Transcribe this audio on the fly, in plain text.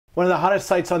One of the hottest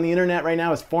sites on the internet right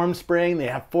now is Formspring. They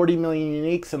have 40 million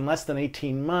uniques in less than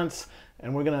 18 months.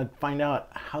 And we're going to find out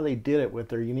how they did it with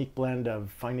their unique blend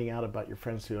of finding out about your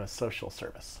friends through a social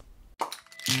service.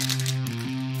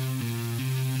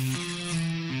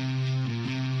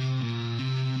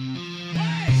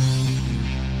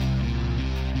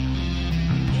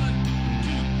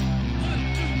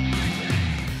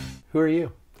 Who are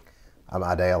you? I'm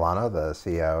Ade Olonoh, the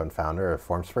CEO and founder of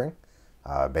Formspring.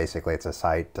 Basically, it's a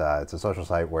site, it's a social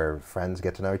site where friends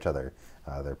get to know each other,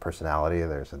 their personality,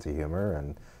 their sense of humor,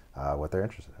 and what they're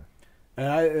interested in.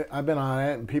 And I've been on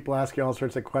it, and people ask you all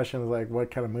sorts of questions like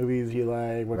what kind of movies you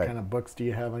like, what kind of books do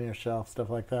you have on your shelf, stuff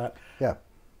like that. Yeah.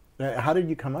 How did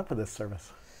you come up with this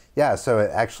service? Yeah, so it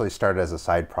actually started as a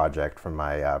side project from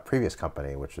my previous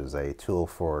company, which is a tool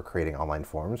for creating online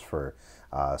forms for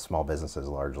small businesses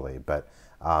largely. But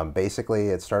basically,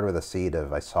 it started with a seed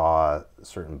of I saw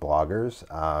certain bloggers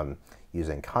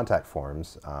using contact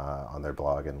forms on their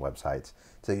blog and websites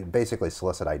to basically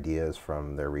solicit ideas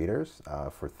from their readers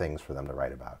for things for them to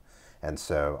write about. And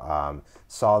so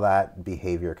saw that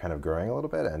behavior kind of growing a little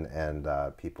bit,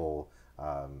 and people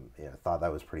thought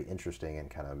that was pretty interesting, and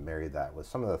kind of married that with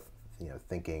some of the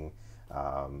thinking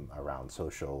around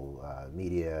social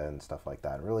media and stuff like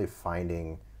that. And really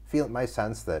feel my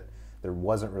sense that there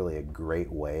wasn't really a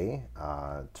great way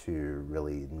to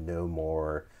really know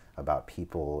more about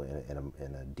people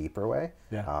in a deeper way.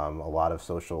 Yeah. A lot of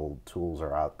social tools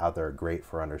are out there great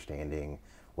for understanding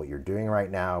what you're doing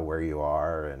right now, where you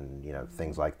are, and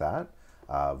things like that,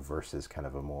 versus kind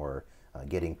of a more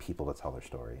getting people to tell their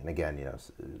story. And again,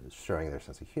 showing their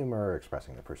sense of humor,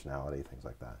 expressing their personality, things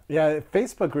like that. Yeah,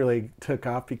 Facebook really took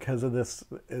off because of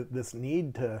this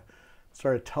need to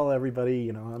sort of tell everybody,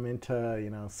 I'm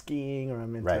into, skiing, or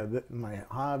I'm into my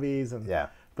hobbies, and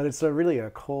but it's really a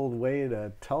cold way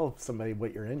to tell somebody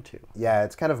what you're into. Yeah,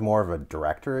 it's kind of more of a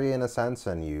directory in a sense,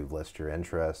 and you list your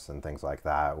interests and things like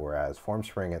that. Whereas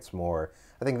Formspring, it's more,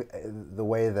 I think the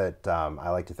way that I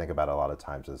like to think about it a lot of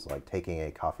times is like taking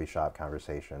a coffee shop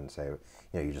conversation, say,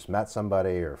 you just met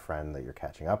somebody or a friend that you're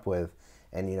catching up with,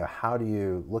 and how do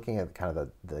you, looking at kind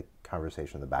of the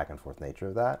conversation, the back and forth nature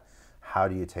of that, how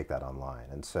do you take that online?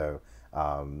 And so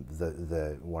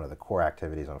one of the core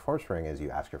activities on Formspring is you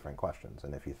ask your friend questions.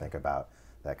 And if you think about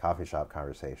that coffee shop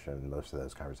conversation, most of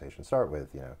those conversations start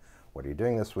with, what are you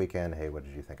doing this weekend? Hey, what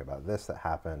did you think about this that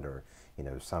happened? Or,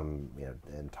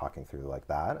 and talking through like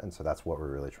that. And so that's what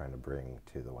we're really trying to bring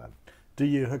to the web. Do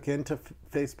you hook into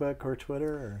Facebook or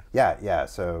Twitter? Or? Yeah.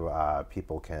 So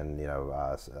people can,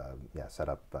 set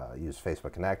up, use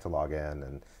Facebook Connect to log in,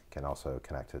 and can also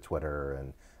connect to Twitter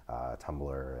and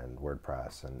Tumblr and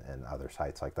WordPress and other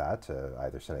sites like that to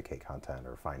either syndicate content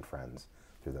or find friends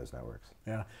through those networks.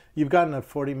 Yeah. You've gotten to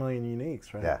 40 million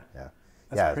uniques, right? Yeah.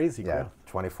 That's crazy. Yeah, growth.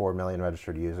 24 million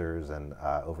registered users and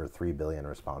over 3 billion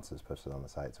responses posted on the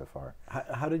site so far.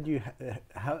 How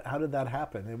did that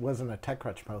happen? It wasn't a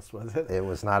TechCrunch post, was it? It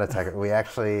was not a tech. We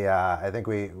actually, I think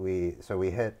we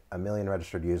hit 1 million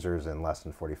registered users in less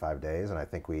than 45 days, and I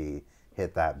think we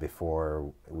hit that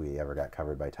before we ever got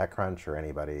covered by TechCrunch or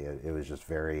anybody. It was just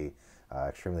very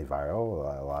extremely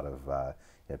viral. A lot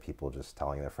of people just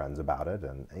telling their friends about it,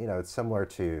 and it's similar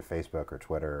to Facebook or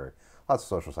Twitter, or lots of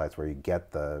social sites where you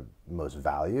get the most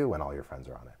value when all your friends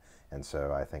are on it. And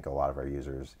so I think a lot of our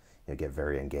users get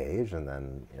very engaged, and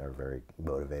then very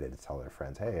motivated to tell their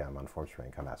friends, hey, I'm on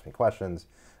Formspring, come ask me questions.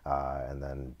 And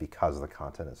then because the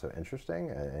content is so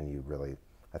interesting, and you really,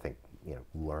 I think,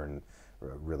 learn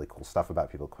really cool stuff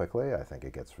about people quickly, I think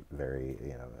it gets very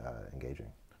engaging.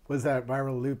 Was that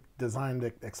viral loop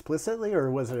designed explicitly,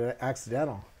 or was it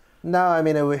accidental? No, I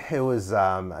mean it was.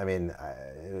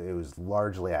 It was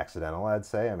largely accidental, I'd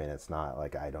say. I mean, it's not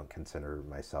like I don't consider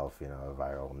myself, a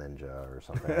viral ninja or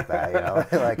something like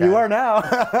that. Like you are now.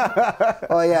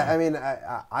 Well, yeah. I mean,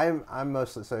 I'm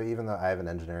mostly, so even though I have an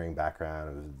engineering background,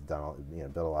 I've done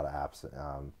built a lot of apps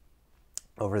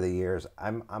over the years,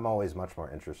 I'm always much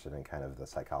more interested in kind of the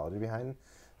psychology behind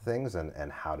things,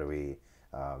 and how do we,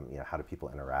 how do people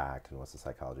interact, and what's the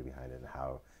psychology behind it, and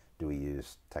how do we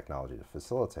use technology to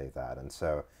facilitate that? And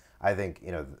so I think,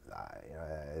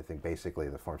 I think basically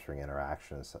the Formspring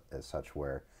interaction is such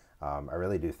where I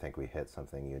really do think we hit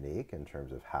something unique in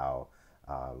terms of how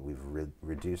we've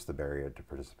reduced the barrier to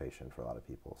participation for a lot of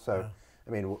people. So, yeah. I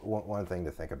mean, one thing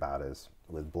to think about is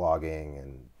with blogging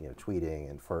and tweeting,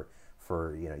 and for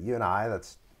you and I,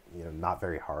 that's not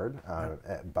very hard.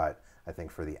 But I think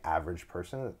for the average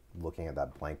person looking at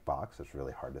that blank box, it's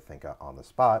really hard to think on the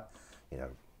spot.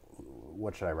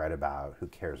 What should I write about? Who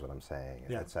cares what I'm saying,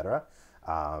 etc.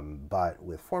 But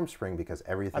with Formspring, because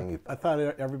everything I thought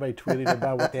everybody tweeted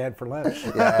about what they had for lunch.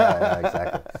 yeah,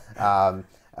 exactly.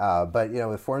 But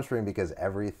with Formspring, because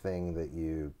everything that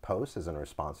you post is in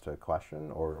response to a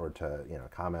question or to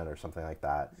comment or something like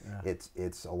that,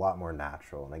 it's a lot more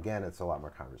natural, and again, it's a lot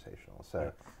more conversational.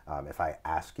 So if I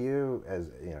ask you, as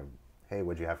hey,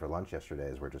 what'd you have for lunch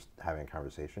yesterday? As we're just having a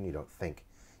conversation, you don't think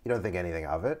anything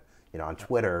of it. On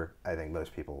Twitter, I think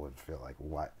most people would feel like,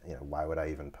 why would I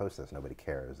even post this? Nobody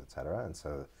cares, et cetera. And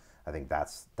so I think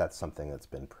that's something that's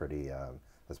been pretty.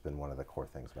 That's been one of the core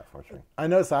things about Formspring. I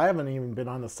noticed I haven't even been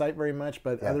on the site very much,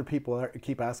 but other people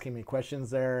keep asking me questions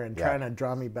there and trying to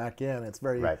draw me back in. It's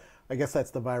very, I guess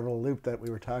that's the viral loop that we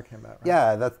were talking about. Right?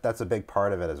 Yeah, that's a big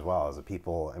part of it as well. As the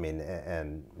people, I mean,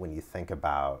 and when you think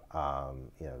about,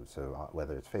 so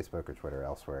whether it's Facebook or Twitter or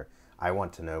elsewhere, I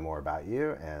want to know more about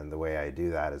you, and the way I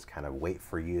do that is kind of wait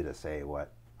for you to say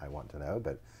what I want to know.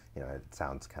 But it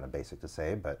sounds kind of basic to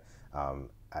say, but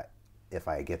if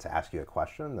I get to ask you a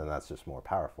question, then that's just more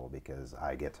powerful because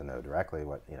I get to know directly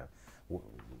what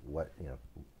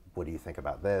do you think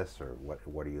about this, or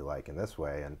what do you like in this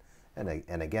way,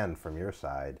 and again, from your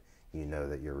side,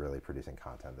 that you're really producing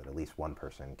content that at least one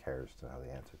person cares to know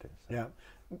the answer to. So. Yeah.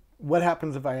 What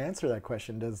happens if I answer that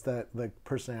question? Does the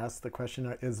person ask the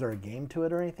question, is there a game to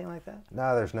it or anything like that?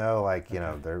 No, there's no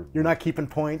You're not keeping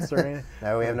points or anything?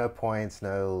 No, we have no points,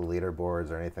 no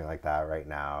leaderboards or anything like that right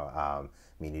now.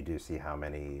 I mean, you do see how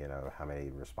many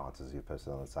responses you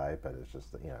posted on the site, but it's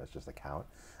just a count.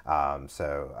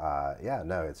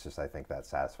 It's just, I think that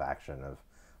satisfaction of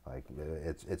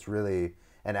it's really,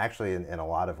 and actually in a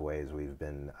lot of ways we've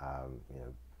been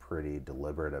pretty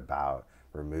deliberate about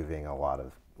removing a lot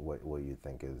of what you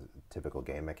think is typical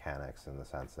game mechanics, in the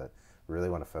sense that we really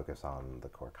want to focus on the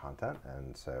core content,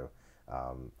 and so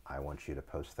I want you to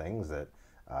post things that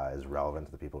is relevant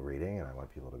to the people reading, and I want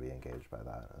people to be engaged by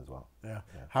that as well. Yeah.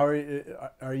 How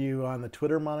are you on the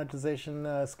Twitter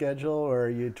monetization schedule, or are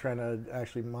you trying to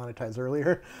actually monetize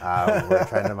earlier? We're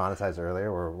trying to monetize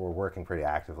earlier. We're working pretty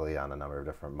actively on a number of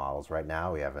different models right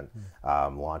now. We haven't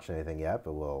launched anything yet,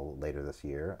 but we'll later this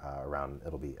year.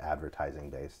 It'll be advertising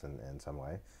based in some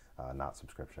way, not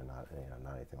subscription, not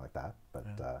anything like that.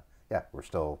 But we're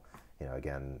still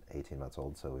again 18 months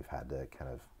old, so we've had to kind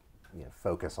of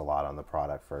focus a lot on the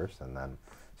product first, and then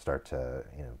start to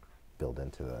build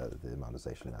into the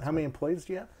monetization aspect. How many employees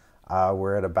do you have?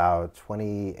 We're at about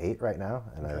 28 right now,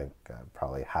 and I think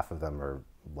probably half of them are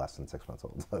less than 6 months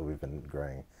old. So we've been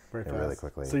growing really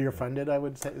quickly. So you're funded, I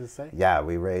would say? Yeah,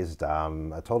 we raised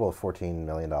a total of $14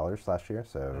 million last year.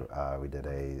 So we did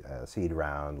a seed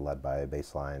round led by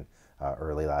Baseline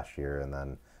early last year, and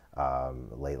then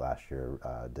late last year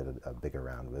did a bigger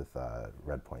round with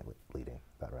Redpoint leading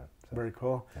that round. So, very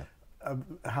cool. Yeah.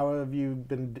 How have you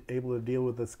been able to deal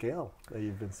with the scale that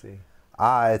you've been seeing?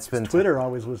 It's been Twitter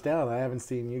always was down. I haven't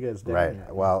seen you guys down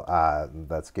yet. Well,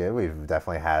 that's good. We've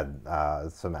definitely had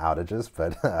some outages,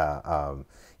 but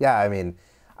I mean,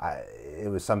 it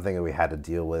was something that we had to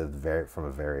deal with from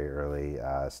a very early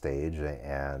stage,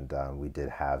 and we did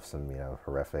have some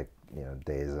horrific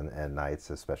days and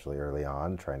nights, especially early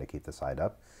on, trying to keep the site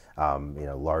up.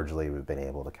 Largely we've been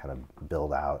able to kind of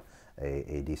build out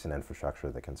a decent infrastructure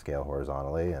that can scale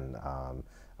horizontally, and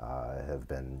have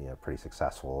been pretty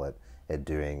successful at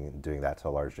doing that to a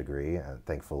large degree. And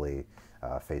thankfully,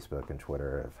 Facebook and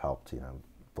Twitter have helped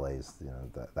blaze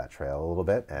that trail a little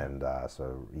bit, and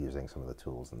so using some of the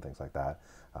tools and things like that,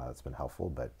 it's been helpful.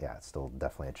 But yeah, it's still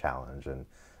definitely a challenge, and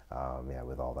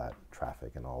with all that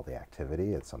traffic and all the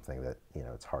activity, it's something that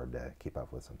it's hard to keep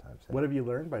up with sometimes. What have you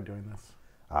learned by doing this?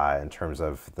 In terms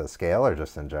of the scale, or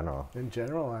just in general? In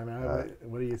general, I mean,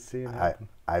 what do you see happen?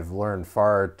 I've learned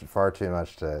far too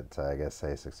much to I guess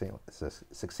say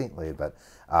succinctly, but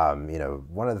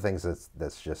one of the things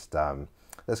that's just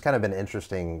that's kind of been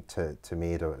interesting to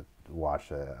me to watch,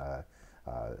 kind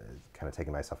of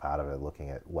taking myself out of it, looking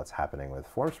at what's happening with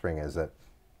Formspring, is that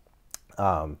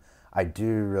I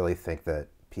do really think that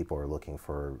people are looking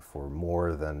for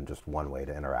more than just one way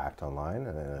to interact online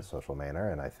and in a social manner,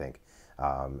 and I think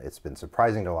it's been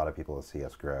surprising to a lot of people to see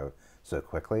us grow so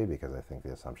quickly, because I think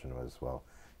the assumption was, well,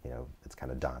 it's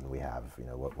kind of done. We have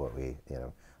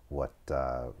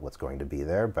what's going to be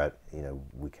there, but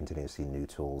we continue to see new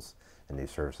tools and new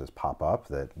services pop up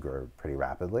that grow pretty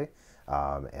rapidly,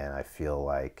 and I feel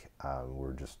like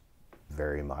we're just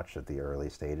very much at the early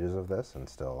stages of this, and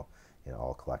still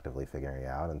all collectively figuring it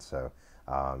out. And so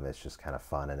it's just kind of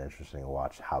fun and interesting to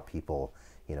watch how people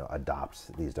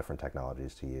adopt these different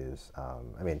technologies to use.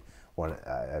 I mean,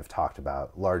 I've talked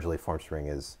about, largely Formspring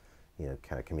is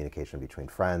kind of communication between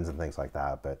friends and things like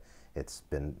that, but it's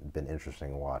been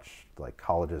interesting to watch like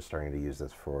colleges starting to use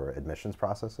this for admissions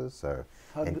processes. So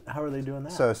how are they doing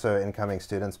that? So incoming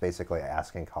students basically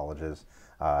asking colleges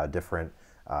different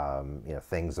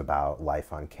things about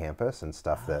life on campus and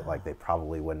stuff that like they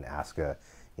probably wouldn't ask a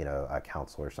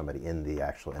counselor or somebody in the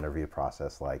actual interview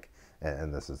process, like,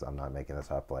 and this is, I'm not making this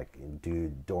up, like,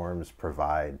 do dorms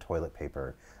provide toilet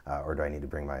paper, or do I need to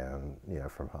bring my own,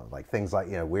 from home? Like things like,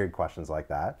 weird questions like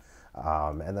that.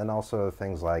 And then also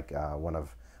things like one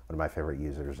of my favorite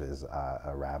users is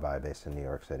a rabbi based in New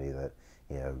York City that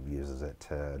uses it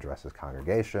to address his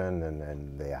congregation,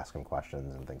 and they ask him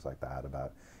questions and things like that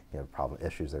about problem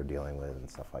issues they're dealing with and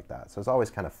stuff like that. So it's always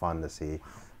kind of fun to see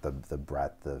the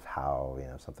breadth of how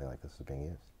something like this is being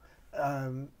used.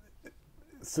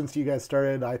 Since you guys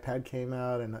started, iPad came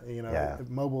out, and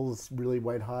mobile's really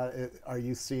white hot. Are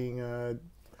you seeing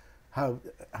how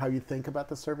you think about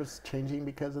the service changing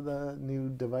because of the new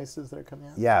devices that are coming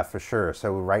out? Yeah, for sure.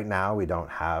 So right now we don't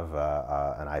have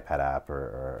an iPad app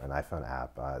or an iPhone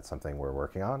app. It's something we're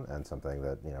working on and something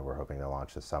that we're hoping to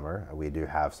launch this summer. We do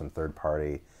have some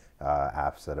third-party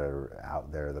apps that are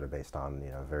out there that are based on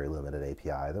very limited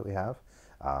API that we have.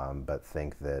 But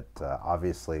think that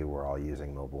obviously we're all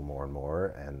using mobile more and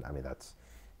more, and I mean that's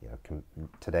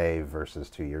today versus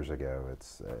 2 years ago,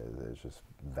 it's just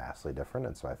vastly different,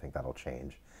 and so I think that'll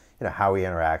change how we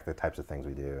interact, the types of things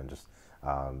we do, and just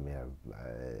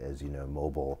as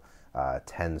mobile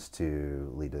tends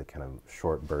to lead to kind of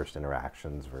short burst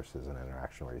interactions versus an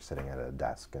interaction where you're sitting at a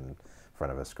desk in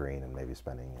front of a screen and maybe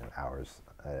spending hours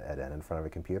at end in front of a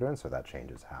computer, and so that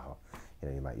changes how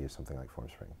you might use something like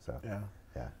Formspring. So yeah.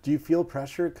 Yeah. Do you feel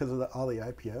pressure because of all the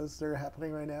IPOs that are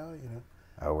happening right now?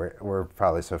 We're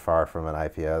probably so far from an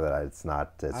IPO that it's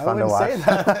fun to watch. Say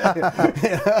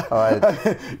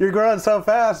that. You're growing so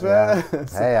fast, man.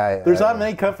 Yeah. Hey, there's not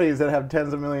many companies that have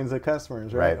tens of millions of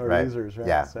customers, right? Or users, right?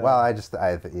 Yeah. So. Well,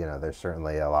 there's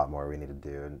certainly a lot more we need to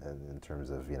do in terms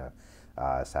of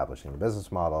establishing the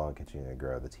business model and continuing to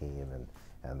grow the team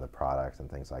and the product and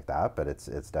things like that. But it's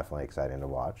definitely exciting to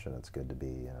watch, and it's good to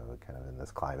be kind of in this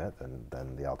climate than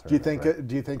the alternative.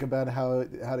 Do you think about how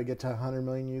to get to 100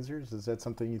 million users? Is that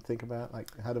something you think about? Like,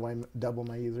 how do I double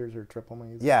my users or triple my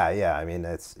users? Yeah. I mean,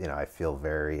 it's I feel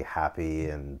very happy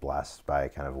and blessed by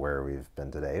kind of where we've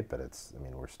been today, but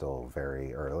we're still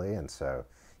very early, and so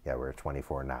we're at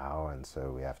 24 now, and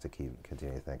so we have to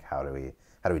continue to think how do we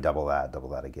double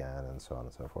that again, and so on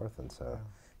and so forth, and so.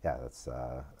 Yeah, that's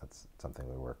something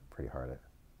we work pretty hard at.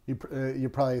 You're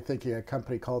probably thinking of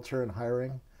company culture and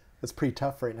hiring. It's pretty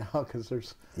tough right now because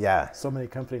there's so many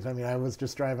companies. I mean, I was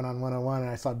just driving on 101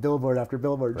 and I saw billboard after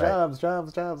billboard. Right. Jobs.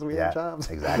 We have jobs.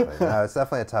 Exactly. No, it's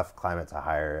definitely a tough climate to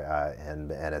hire,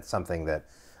 and it's something that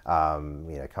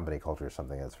company culture is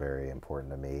something that's very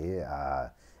important to me.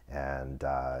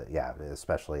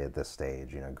 Especially at this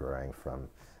stage, growing from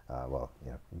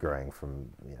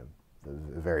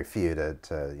very few to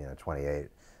 28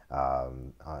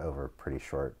 over a pretty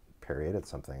short period. It's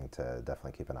something to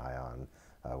definitely keep an eye on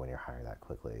when you're hiring that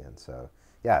quickly. And so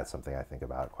it's something I think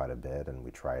about quite a bit, and we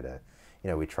try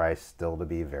still to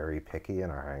be very picky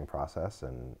in our hiring process,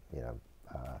 and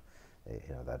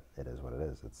that it is what it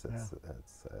is. It's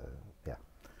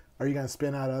Are you going to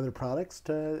spin out other products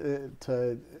to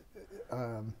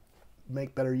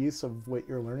make better use of what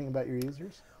you're learning about your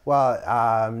users? Well,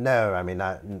 no, I mean,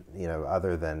 not,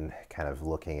 other than kind of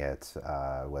looking at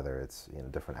whether it's,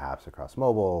 different apps across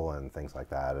mobile and things like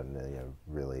that, and,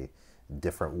 really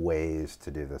different ways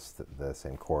to do the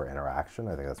same core interaction.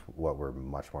 I think that's what we're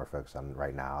much more focused on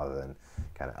right now than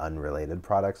kind of unrelated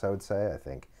products, I would say. I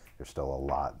think there's still a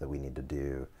lot that we need to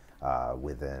do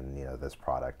within, this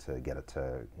product to get it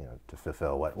to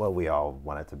fulfill what we all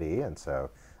want it to be. And so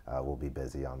we'll be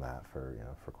busy on that for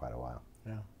quite a while.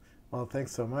 Yeah. Well,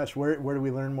 thanks so much. Where do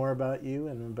we learn more about you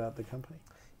and about the company?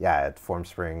 Yeah, at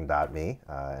formspring.me,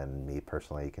 and me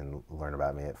personally, you can learn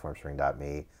about me at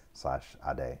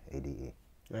formspring.me/Ade, ADE.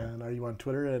 And are you on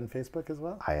Twitter and Facebook as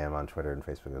well? I am on Twitter and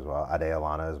Facebook as well. Ade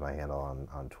Olonoh is my handle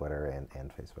on Twitter and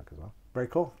Facebook as well. Very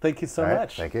cool. Thank you so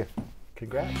much. Thank you.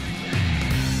 Congrats.